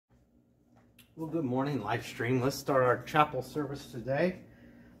Well, good morning, live stream. Let's start our chapel service today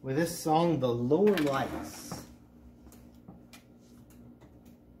with this song, The Lower Lights.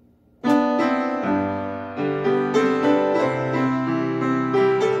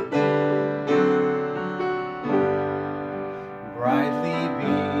 Brightly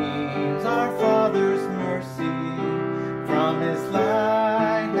beams our Father's mercy from His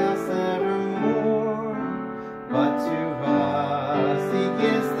lighthouse evermore, but to us He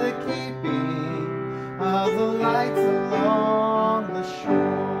gives the keeping of the lights along the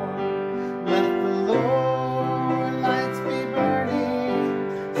shore. Let the lower lights be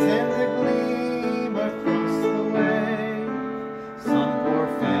burning, send a gleam across the way. Some poor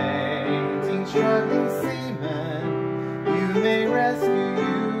fainting, struggling seaman, you may rescue,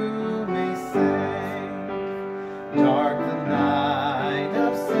 you may save. Dark the night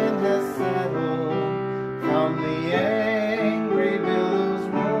of sin has settled, from the angry billows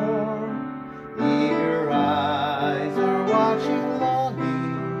roar. Eager eyes are watching,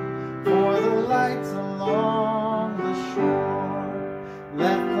 longing for the lights along the shore.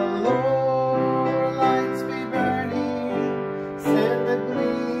 Let the lower lights be burning, send a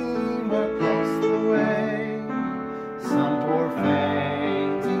gleam across the way. Some poor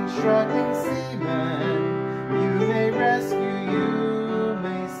fainting, struggling seaman, you may rescue, you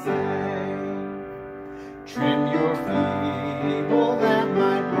may save. Trim your feeble lamp,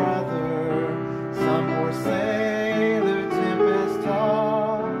 my brother, some poor sailor tempest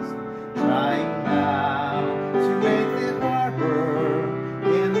tossed, trying now to make it harbor,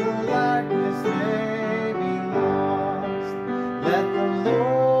 in the darkness may be lost. Let the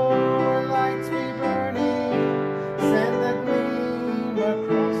lower lights be burning, send a gleam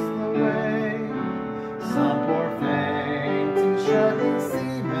across the way. Some poor fainting, struggling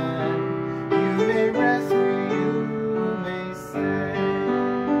seaman, you may rescue, you may save.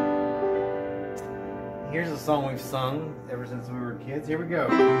 Here's a song we've sung ever since we were kids. Here we go.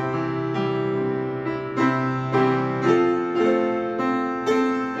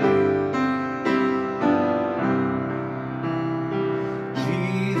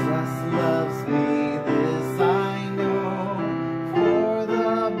 Jesus loves me, this I know, for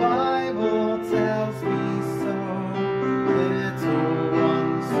the Bible tells me so. Little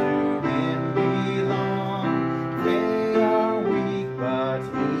ones to Him belong, they are weak but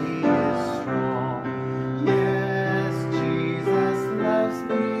He is strong. Yes, Jesus loves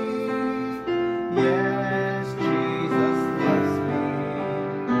me,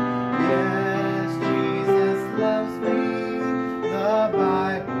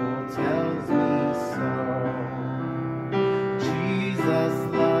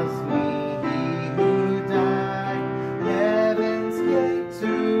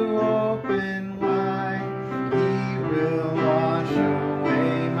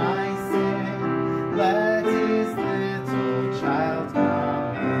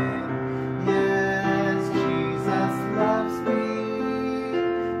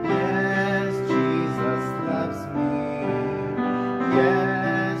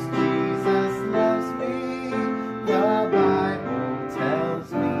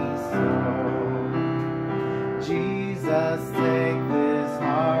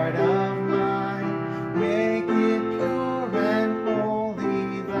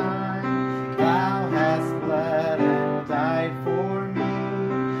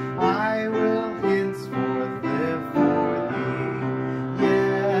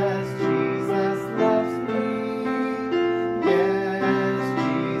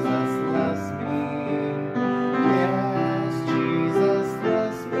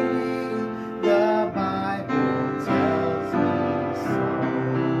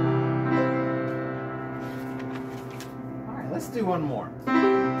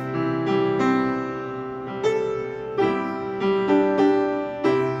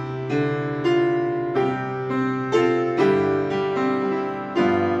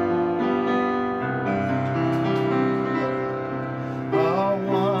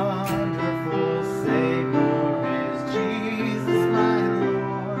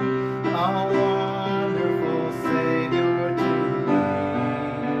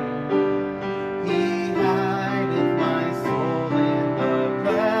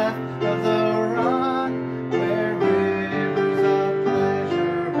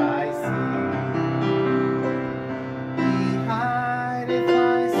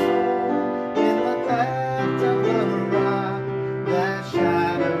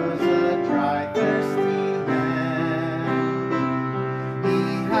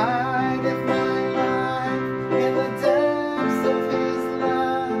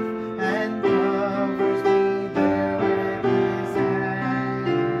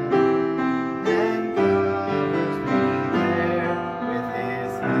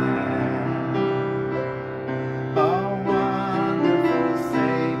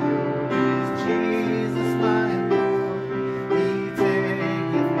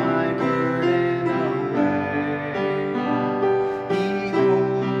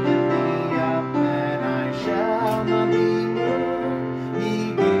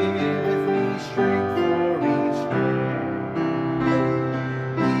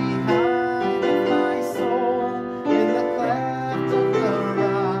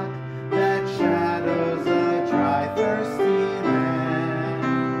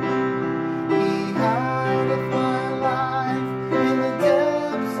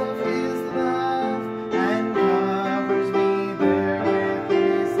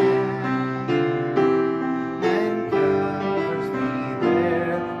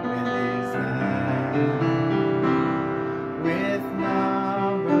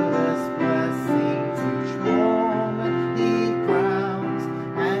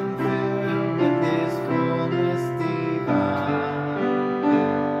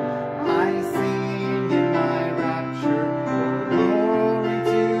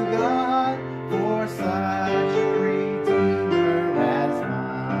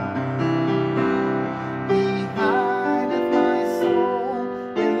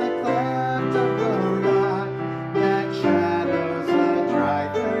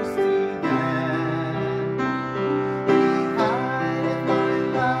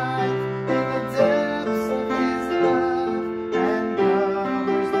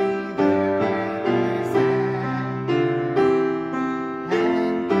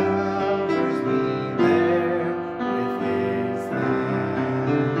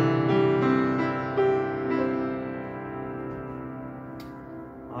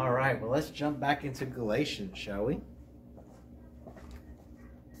 jump back into Galatians, shall we?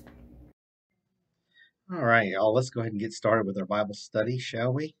 All right, y'all, let's go ahead and get started with our Bible study,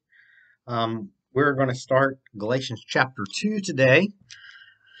 shall we? We're going to start Galatians chapter 2 today.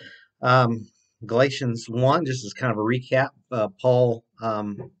 Galatians 1, just as kind of a recap, Paul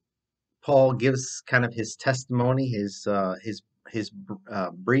gives kind of his testimony, his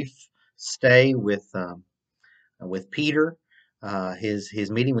brief stay with Peter, his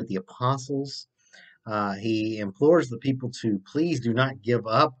meeting with the apostles. He implores the people to please do not give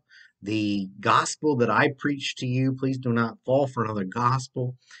up the gospel that I preached to you. Please do not fall for another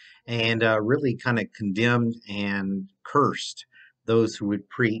gospel, and really kind of condemned and cursed those who would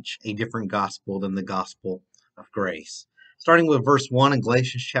preach a different gospel than the gospel of grace. Starting with verse 1 in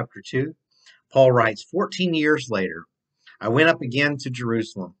Galatians chapter 2, Paul writes, 14 years later, I went up again to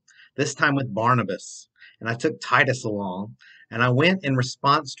Jerusalem, this time with Barnabas, and I took Titus along, and I went in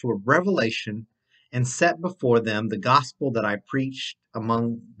response to a revelation and set before them the gospel that I preached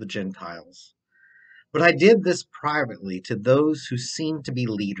among the Gentiles. But I did this privately to those who seemed to be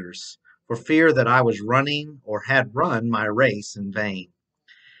leaders, for fear that I was running or had run my race in vain.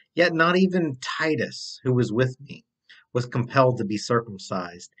 Yet not even Titus, who was with me, was compelled to be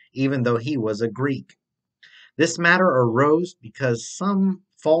circumcised, even though he was a Greek. This matter arose because some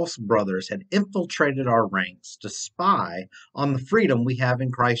false brothers had infiltrated our ranks to spy on the freedom we have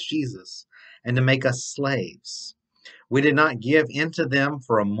in Christ Jesus and to make us slaves. We did not give in to them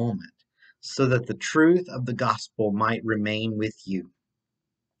for a moment, so that the truth of the gospel might remain with you.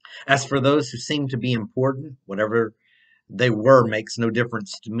 As for those who seem to be important, whatever they were makes no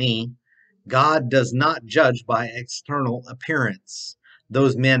difference to me. God does not judge by external appearance.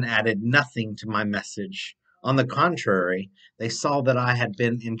 Those men added nothing to my message. On the contrary, they saw that I had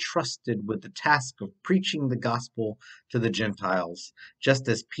been entrusted with the task of preaching the gospel to the Gentiles, just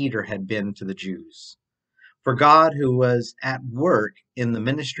as Peter had been to the Jews. For God, who was at work in the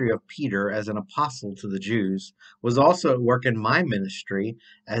ministry of Peter as an apostle to the Jews, was also at work in my ministry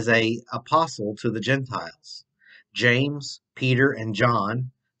as an apostle to the Gentiles. James, Peter, and John,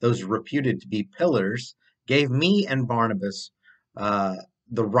 those reputed to be pillars, gave me and Barnabas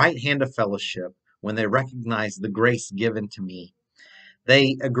the right hand of fellowship when they recognized the grace given to me.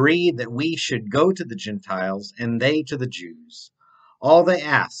 They agreed that we should go to the Gentiles and they to the Jews. All they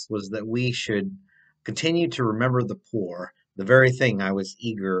asked was that we should continue to remember the poor, the very thing I was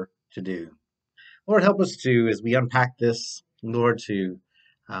eager to do. Lord, help us to, as we unpack this, Lord,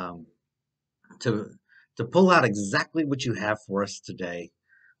 um, to pull out exactly what you have for us today.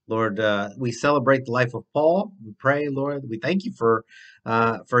 Lord, we celebrate the life of Paul. We pray, Lord, we thank you for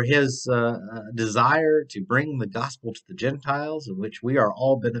his desire to bring the gospel to the Gentiles, of which we are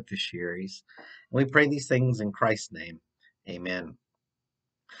all beneficiaries. And we pray these things in Christ's name. Amen.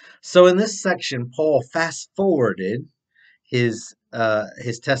 So in this section, Paul fast forwarded his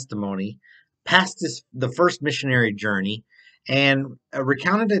testimony past the first missionary journey and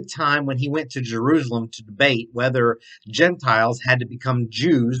recounted a time when he went to Jerusalem to debate whether Gentiles had to become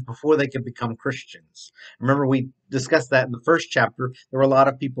Jews before they could become Christians. Remember, we discussed that in the first chapter. There were a lot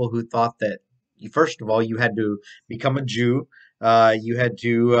of people who thought that first of all you had to become a Jew. You had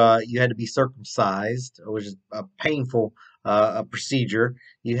to be circumcised, which is a painful procedure.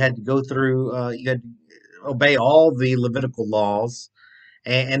 You had to go through. You had to obey all the Levitical laws,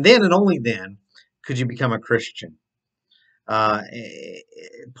 and then and only then could you become a Christian. Uh,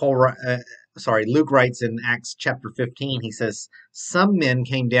 Paul, Luke writes in Acts chapter 15. He says, "Some men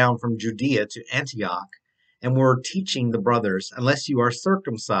came down from Judea to Antioch and were teaching the brothers, unless you are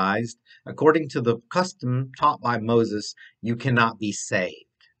circumcised according to the custom taught by Moses, you cannot be saved."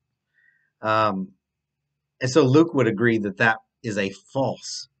 Um, and so Luke would agree that that is a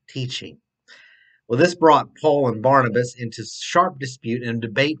false teaching. Well, this brought Paul and Barnabas into sharp dispute and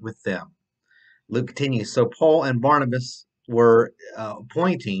debate with them. Luke continues. So Paul and Barnabas were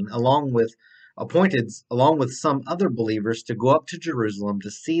appointed along with some other believers to go up to Jerusalem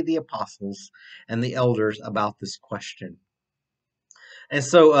to see the apostles and the elders about this question. And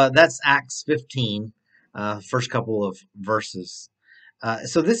so that's Acts 15, first couple of verses.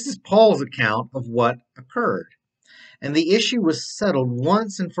 So this is Paul's account of what occurred. And the issue was settled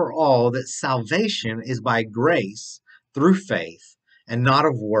once and for all that salvation is by grace through faith and not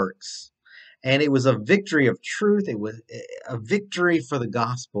of works. And it was a victory of truth. It was a victory for the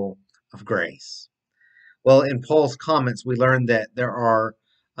gospel of grace. Well, in Paul's comments, we learned that there are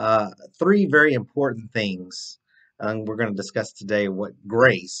three very important things. We're going to discuss today what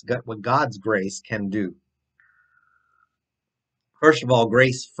God's grace can do. First of all,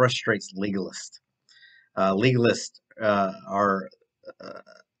 grace frustrates legalists. Legalists are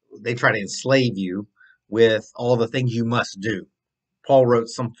they try to enslave you with all the things you must do. Paul wrote,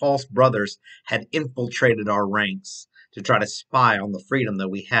 some false brothers had infiltrated our ranks to try to spy on the freedom that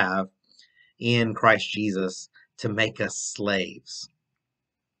we have in Christ Jesus to make us slaves.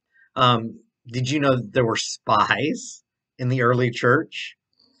 Did you know that there were spies in the early church?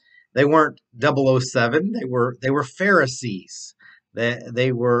 They weren't 007. They were Pharisees.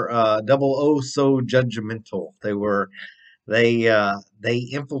 They were double O so judgmental. They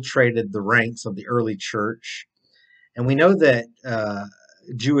infiltrated the ranks of the early church, and we know that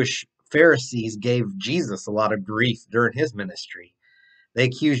Jewish Pharisees gave Jesus a lot of grief during his ministry. They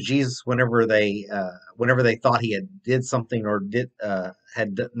accused Jesus whenever they thought he had did something or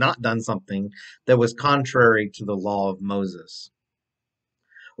had not done something that was contrary to the law of Moses.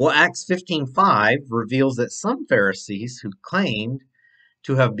 Well, Acts 15:5 reveals that some Pharisees who claimed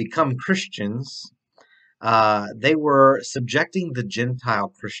to have become Christians, they were subjecting the Gentile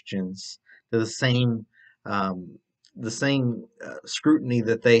Christians to um, the same scrutiny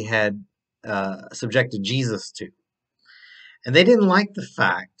that they had subjected Jesus to. And they didn't like the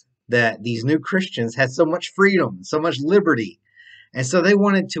fact that these new Christians had so much freedom, so much liberty. And so they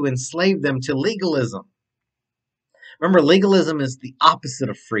wanted to enslave them to legalism. Remember, legalism is the opposite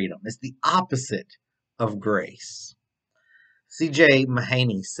of freedom, it's the opposite of grace. C.J.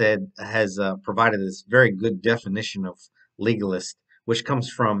 Mahaney has provided this very good definition of legalist, which comes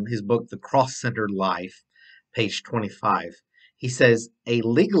from his book, The Cross-Centered Life, page 25. He says, a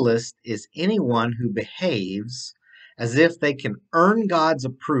legalist is anyone who behaves as if they can earn God's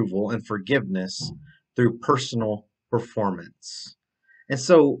approval and forgiveness through personal performance. And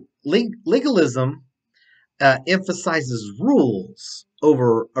so legalism emphasizes rules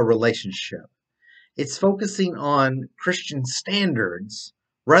over a relationship. It's focusing on Christian standards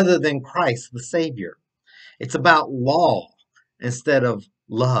rather than Christ the Savior. It's about law instead of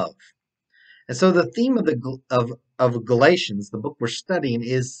love. And so the theme of Galatians, the book we're studying,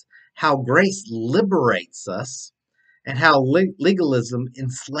 is how grace liberates us and how legalism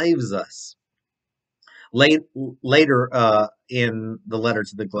enslaves us. Later in the letter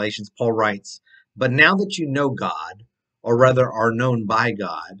to the Galatians, Paul writes, but now that you know God, or rather are known by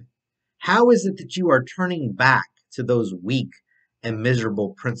God, how is it that you are turning back to those weak and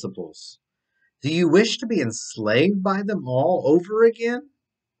miserable principles? Do you wish to be enslaved by them all over again?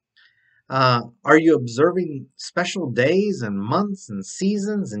 Are you observing special days and months and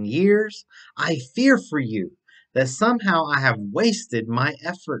seasons and years? I fear for you that somehow I have wasted my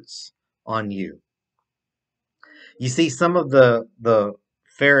efforts on you. You see, some of the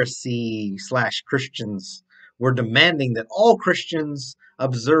Pharisee slash Christians were demanding that all Christians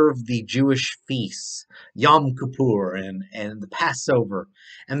observe the Jewish feasts, Yom Kippur and the Passover,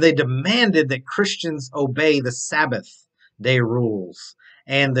 and they demanded that Christians obey the Sabbath day rules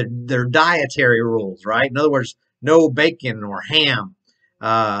and their dietary rules, right? In other words, no bacon or ham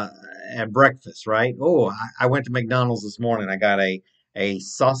uh, at breakfast, right? Oh, I went to McDonald's this morning. I got a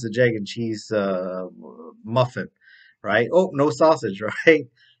sausage, egg, and cheese muffin, right? Oh, no sausage, right?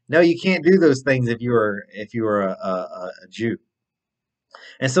 No, you can't do those things if you are a Jew.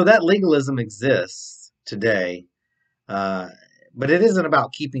 And so that legalism exists today, uh, but it isn't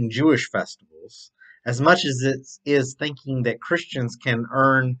about keeping Jewish festivals as much as it is thinking that Christians can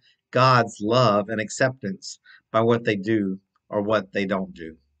earn God's love and acceptance by what they do or what they don't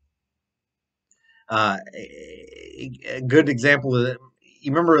do. A good example of it,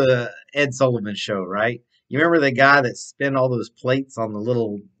 you remember the Ed Sullivan show, right? You remember the guy that spin all those plates on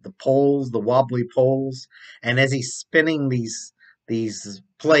the poles, the wobbly poles, and as he's spinning these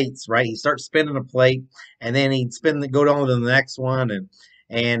plates, right? He starts spinning a plate, and then he'd go on to the next one,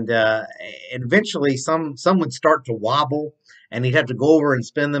 and eventually some would start to wobble, and he'd have to go over and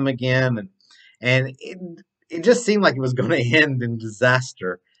spin them again, and it just seemed like it was going to end in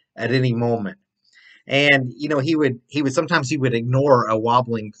disaster at any moment. And he would sometimes he would ignore a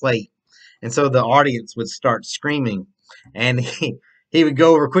wobbling plate, and so the audience would start screaming, and he would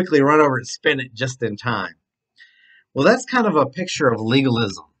go over quickly, run over and spin it just in time. Well, that's kind of a picture of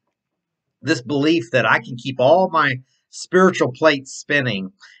legalism, this belief that I can keep all my spiritual plates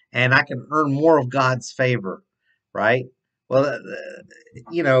spinning and I can earn more of God's favor, right? Well,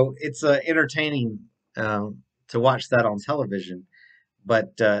 it's entertaining to watch that on television,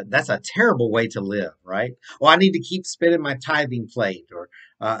 but that's a terrible way to live, right? Well, I need to keep spinning my tithing plate, or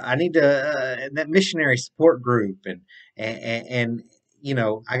I need to that missionary support group, and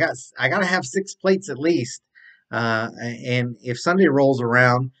I got to have 6 plates at least. And if Sunday rolls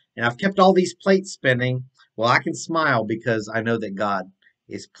around and I've kept all these plates spinning, well, I can smile because I know that God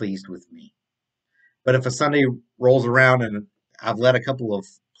is pleased with me. But if a Sunday rolls around and I've let a couple of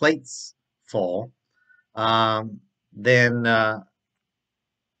plates full, um, then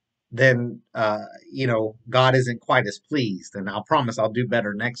God isn't quite as pleased, and I'll promise I'll do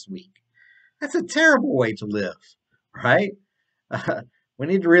better next week. That's a terrible way to live, right? We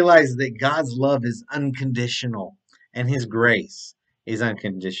need to realize that God's love is unconditional and His grace is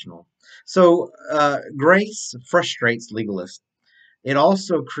unconditional. So, grace frustrates legalists. It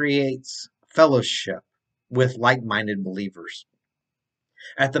also creates fellowship with like minded believers.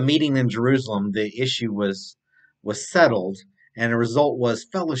 At the meeting in Jerusalem, the issue was settled, and the result was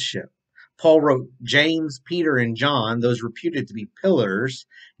fellowship. Paul wrote, James, Peter, and John, those reputed to be pillars,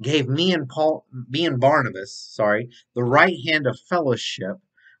 gave me and Barnabas, the right hand of fellowship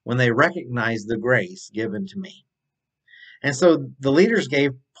when they recognized the grace given to me. And so the leaders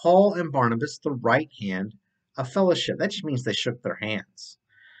gave Paul and Barnabas the right hand of fellowship. That just means they shook their hands.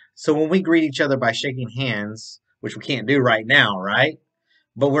 So when we greet each other by shaking hands, which we can't do right now, right?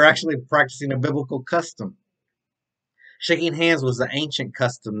 But we're actually practicing a biblical custom. Shaking hands was an ancient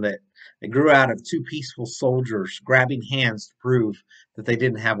custom that grew out of two peaceful soldiers grabbing hands to prove that they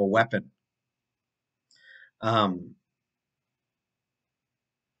didn't have a weapon. Um,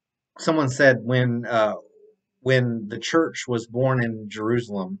 Someone said when the church was born in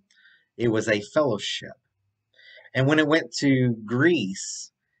Jerusalem, it was a fellowship, and when it went to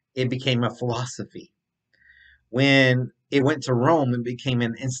Greece, it became a philosophy. When it went to Rome, it became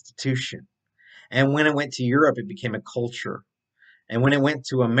an institution, and when it went to Europe, it became a culture. And when it went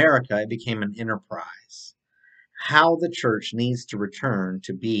to America, it became an enterprise. How the church needs to return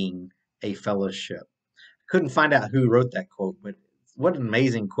to being a fellowship. Couldn't find out who wrote that quote, but what an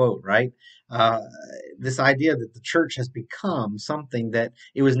amazing quote, right? Uh, this idea that the church has become something that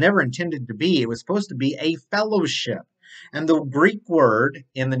it was never intended to be. It was supposed to be a fellowship. And the Greek word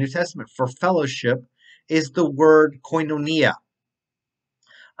in the New Testament for fellowship is the word koinonia.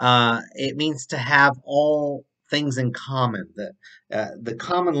 It means to have all things in common. The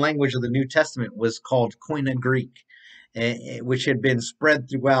common language of the New Testament was called Koine Greek, which had been spread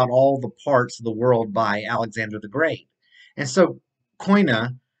throughout all the parts of the world by Alexander the Great. And so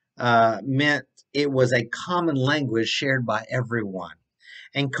Koine meant it was a common language shared by everyone.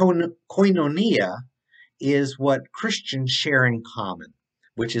 And koinonia is what Christians share in common,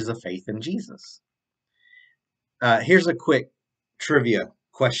 which is a faith in Jesus. Here's a quick trivia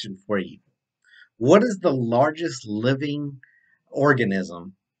question for you. What is the largest living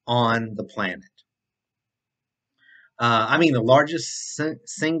organism on the planet? I mean, the largest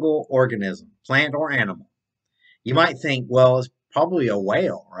single organism, plant or animal. You might think, well, it's probably a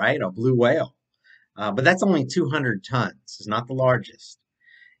whale, right? A blue whale. But that's only 200 tons. It's not the largest.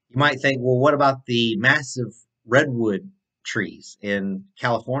 You might think, well, what about the massive redwood trees in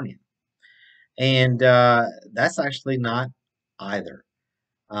California? And that's actually not either.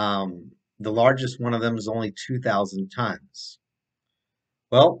 The largest one of them is only 2,000 tons.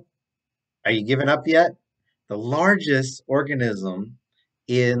 Well, are you giving up yet? The largest organism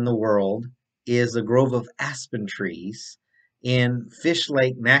in the world is a grove of aspen trees in Fish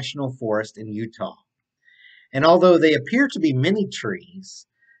Lake National Forest in Utah. And although they appear to be mini trees,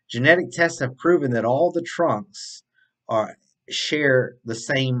 genetic tests have proven that all the trunks share the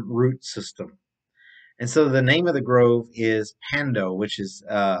same root system. And so the name of the grove is Pando, which is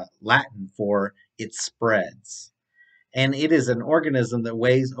Latin for it spreads. And it is an organism that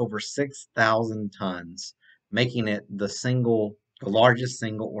weighs over 6,000 tons, making it the largest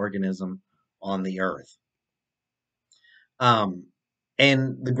single organism on the earth. Um,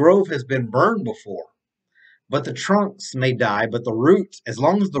 and the grove has been burned before, but the trunks may die, but the roots, as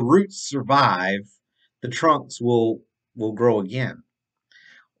long as the roots survive, the trunks will grow again.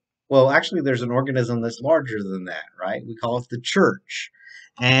 Well, actually, there's an organism that's larger than that, right? We call it the church.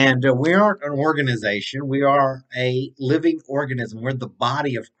 And we aren't an organization, we are a living organism. We're the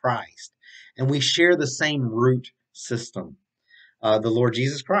body of Christ. And we share the same root system. The Lord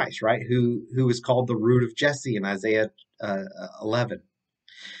Jesus Christ, right? Who is called the root of Jesse in Isaiah 11.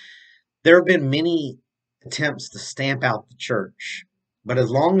 There have been many attempts to stamp out the church. But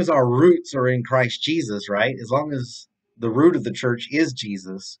as long as our roots are in Christ Jesus, right? As long as the root of the church is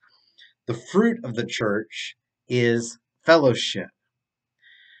Jesus, the fruit of the church is fellowship.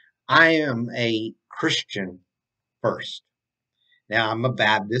 I am a Christian first. Now, I'm a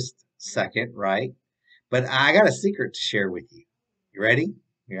Baptist second, right? But I got a secret to share with you. You ready?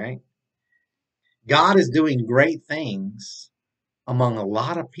 You right? God is doing great things among a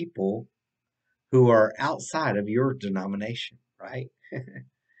lot of people who are outside of your denomination, right?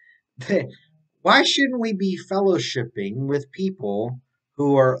 Why shouldn't we be fellowshipping with people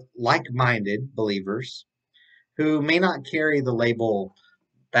who are like minded believers who may not carry the label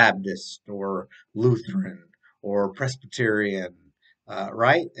Baptist or Lutheran or Presbyterian,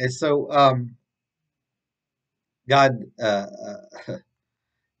 right? And so God,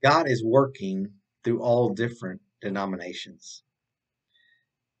 God is working through all different denominations.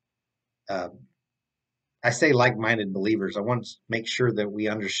 Uh, I say like-minded believers. I want to make sure that we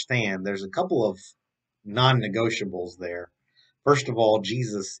understand there's a couple of non-negotiables there. First of all,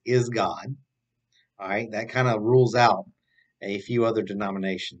 Jesus is God. All right, that kind of rules out a few other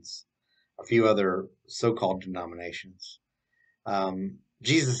denominations, a few other so-called denominations.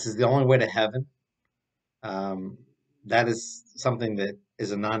 Jesus is the only way to heaven. Um, that is something that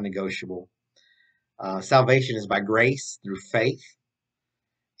is a non-negotiable. Salvation is by grace through faith,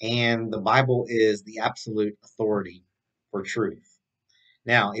 and the Bible is the absolute authority for truth.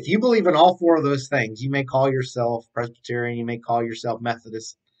 Now, if you believe in all four of those things, you may call yourself Presbyterian, you may call yourself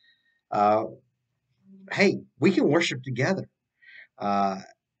Methodist. Uh, hey, we can worship together. Uh,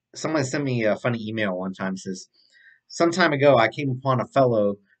 Someone sent me a funny email one time. Says, some time ago, I came upon a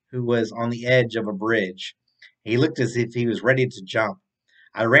fellow who was on the edge of a bridge. He looked as if he was ready to jump.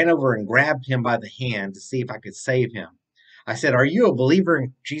 I ran over and grabbed him by the hand to see if I could save him. I said, "Are you a believer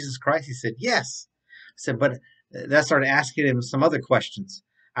in Jesus Christ?" He said, "Yes." I said, "But," then I started asking him some other questions.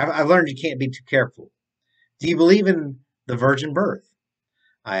 I've learned you can't be too careful. "Do you believe in the virgin birth?"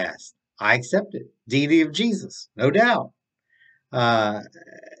 I asked. "I accept it. Deity of Jesus, no doubt." Uh,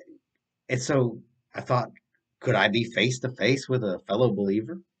 and so I thought, could I be face to face with a fellow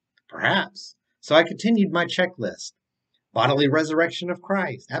believer? Perhaps. So I continued my checklist. Bodily resurrection of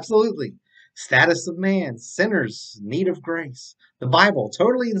Christ. Absolutely. Status of man. Sinners. Need of grace. The Bible.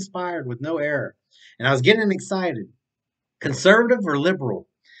 Totally inspired with no error. And I was getting excited. Conservative or liberal?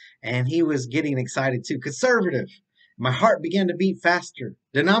 And he was getting excited too. Conservative. My heart began to beat faster.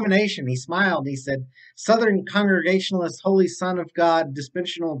 Denomination. He smiled. He said, Southern Congregationalist Holy Son of God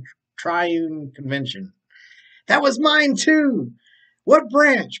Dispensational Triune Convention. That was mine too. What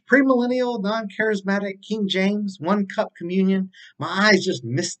branch? Premillennial, non-charismatic, King James, one cup communion? My eyes just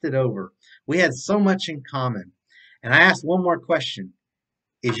misted over. We had so much in common. And I asked one more question.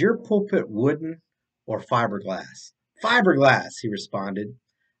 Is your pulpit wooden or fiberglass? Fiberglass, he responded.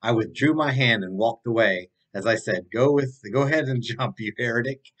 I withdrew my hand and walked away. As I said, go ahead and jump, you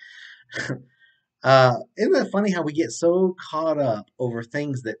heretic. Isn't it funny how we get so caught up over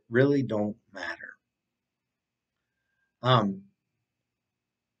things that really don't matter? Um,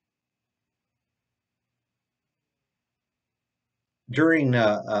 During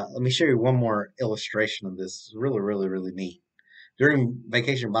let me show you one more illustration of this. It's really, really, really neat. During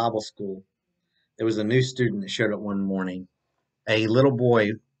vacation Bible school, there was a new student that showed up one morning, a little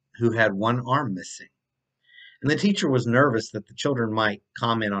boy who had one arm missing. And the teacher was nervous that the children might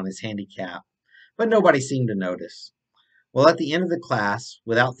comment on his handicap, but nobody seemed to notice. Well, at the end of the class,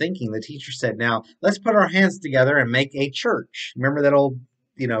 without thinking, the teacher said, "Now let's put our hands together and make a church." Remember that old,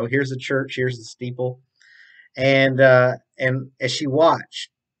 here's a church, here's the steeple. And as she watched,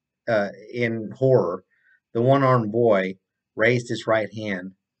 in horror, the one armed boy raised his right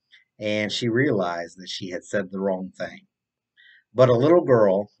hand, and she realized that she had said the wrong thing. But a little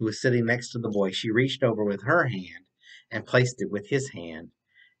girl who was sitting next to the boy, she reached over with her hand and placed it with his hand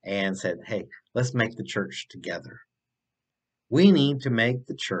and said, "Hey, let's make the church together. We need to make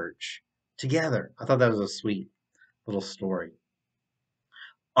the church together." I thought that was a sweet little story.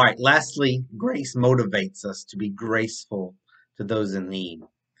 All right, lastly, grace motivates us to be graceful to those in need.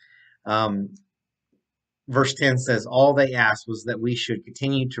 Um, Verse 10 says, all they asked was that we should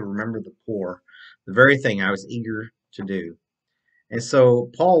continue to remember the poor, the very thing I was eager to do. And so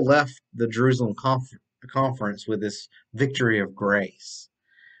Paul left the Jerusalem conference with this victory of grace.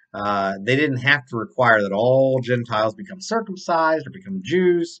 They didn't have to require that all Gentiles become circumcised or become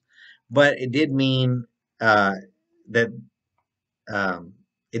Jews, but uh, that um,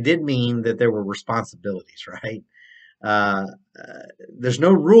 it did mean that there were responsibilities, right? Uh, uh, there's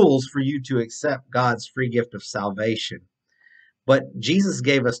no rules for you to accept God's free gift of salvation. But Jesus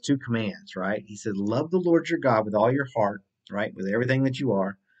gave us two commands, right? He said, love the Lord your God with all your heart, right? With everything that you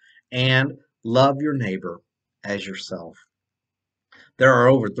are, and love your neighbor as yourself. There are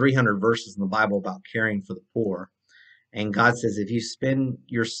over 300 verses in the Bible about caring for the poor. And God says, if you spend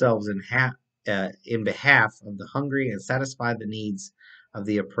yourselves in behalf of the hungry and satisfy the needs of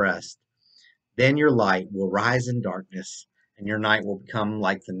the oppressed, then your light will rise in darkness and your night will become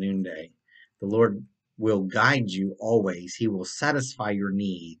like the noonday. The Lord will guide you always. He will satisfy your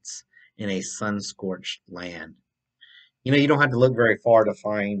needs in a sun-scorched land. You don't have to look very far to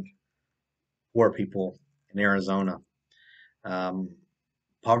find poor people in Arizona. Um,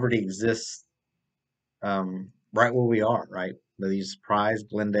 Poverty exists right where we are, right? whether you Surprise,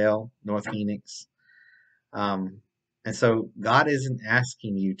 Glendale, North Phoenix. Um, and so God isn't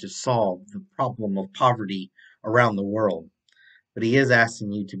asking you to solve the problem of poverty around the world, but He is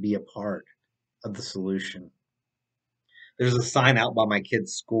asking you to be a part of the solution. There's a sign out by my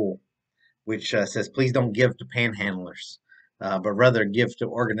kids' school which says, please don't give to panhandlers, but rather give to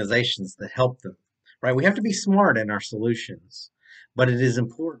organizations that help them. Right? We have to be smart in our solutions, but it is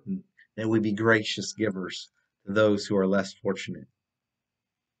important that we be gracious givers to those who are less fortunate.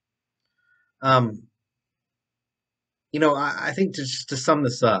 Um, I think just to sum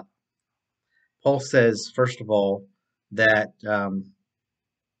this up, Paul says, first of all, that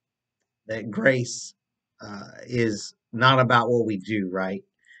that grace is not about what we do, right?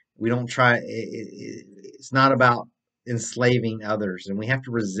 We don't try, it's not about enslaving others, and we have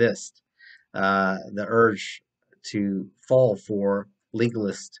to resist the urge to fall for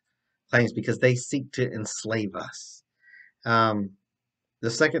legalist claims because they seek to enslave us. Um, the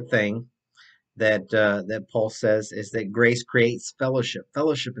second thing that Paul says is that grace creates fellowship.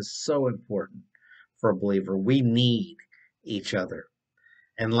 Fellowship is so important for a believer. We need each other.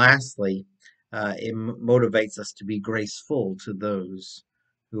 And lastly, it motivates us to be graceful to those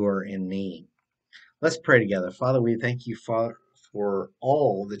who are in need. Let's pray together. Father, we thank you for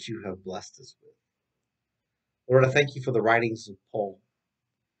all that you have blessed us with. Lord, I thank you for the writings of Paul.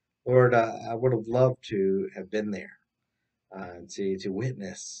 Lord, I would have loved to have been there to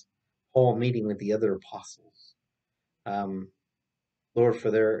witness Paul meeting with the other apostles. Um, Lord, for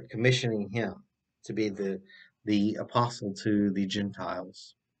their commissioning him to be the apostle to the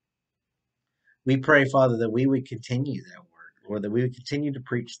Gentiles. We pray, Father, that we would continue that work, Lord, that we would continue to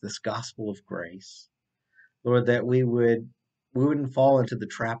preach this gospel of grace. Lord, that we wouldn't fall into the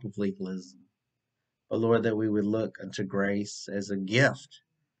trap of legalism, but Lord, that we would look unto grace as a gift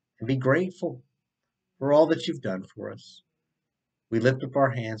and be grateful for all that you've done for us. We lift up our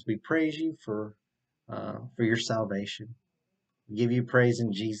hands. We praise you for your salvation. We give you praise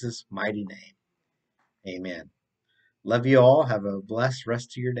in Jesus' mighty name. Amen. Love you all. Have a blessed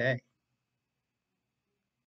rest of your day.